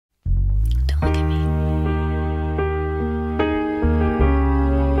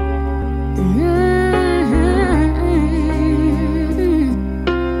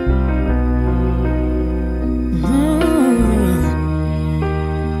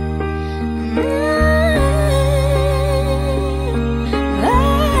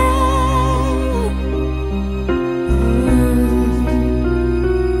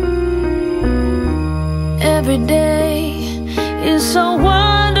day is so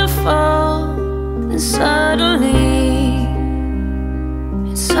wonderful, and suddenly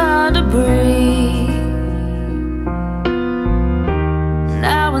it's hard to breathe.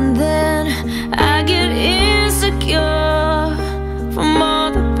 Now and then I get insecure from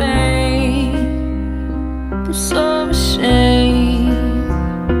all the pain. I'm so ashamed.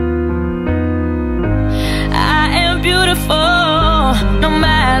 I am beautiful, no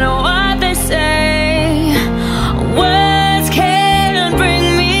matter what they say. Words can't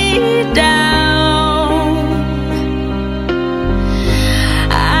bring me down.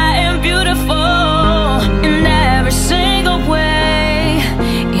 I am beautiful in every single way.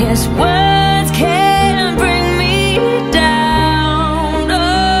 Yes, words can't bring me down.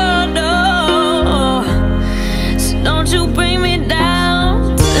 Oh no, so don't you bring me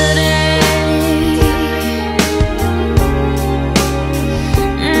down today.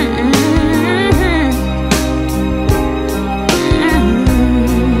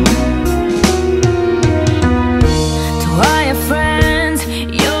 To all your friends,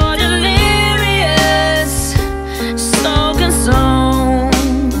 you're delirious, so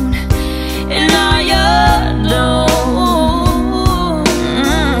consumed in all your doom.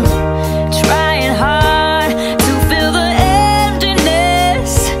 Trying hard to fill the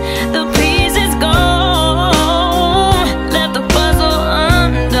emptiness, the piece is gone. Left the puzzle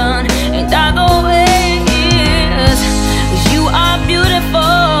undone and got the ways. 'Cause you are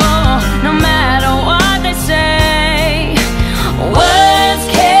beautiful, no matter what they say. Words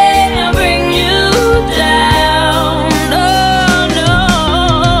can't bring you down. Oh no,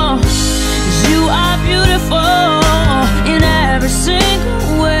 you are beautiful in every single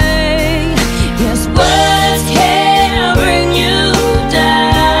way. Yes, words can't bring you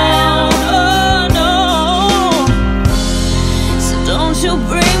down. Oh no, so don't you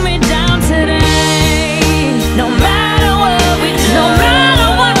bring me down today. No matter what we do, no matter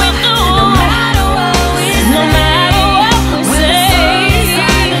what we do, no matter what we say, no matter what we say.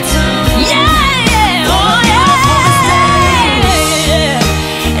 Yeah, oh yeah.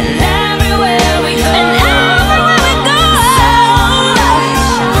 And everywhere we go, and everywhere we go,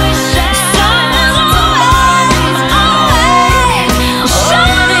 we shine always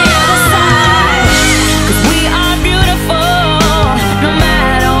on the other side. 'Cause we are beautiful, no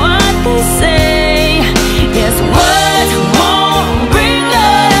matter what they say. Yes, words won't bring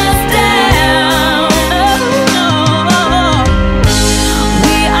us down. Oh, no.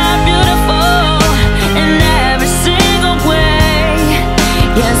 We are beautiful in every single way.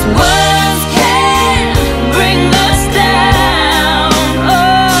 Yes, words can't bring us down.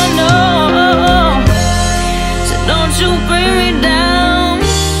 Oh no, so don't you bring me down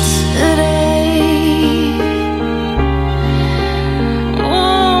today.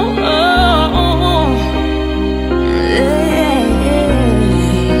 Oh, oh, oh.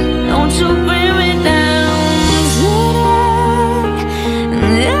 Don't you bring me down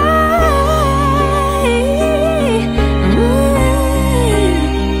today.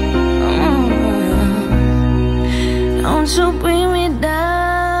 Don't you bring me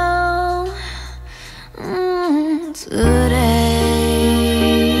down today.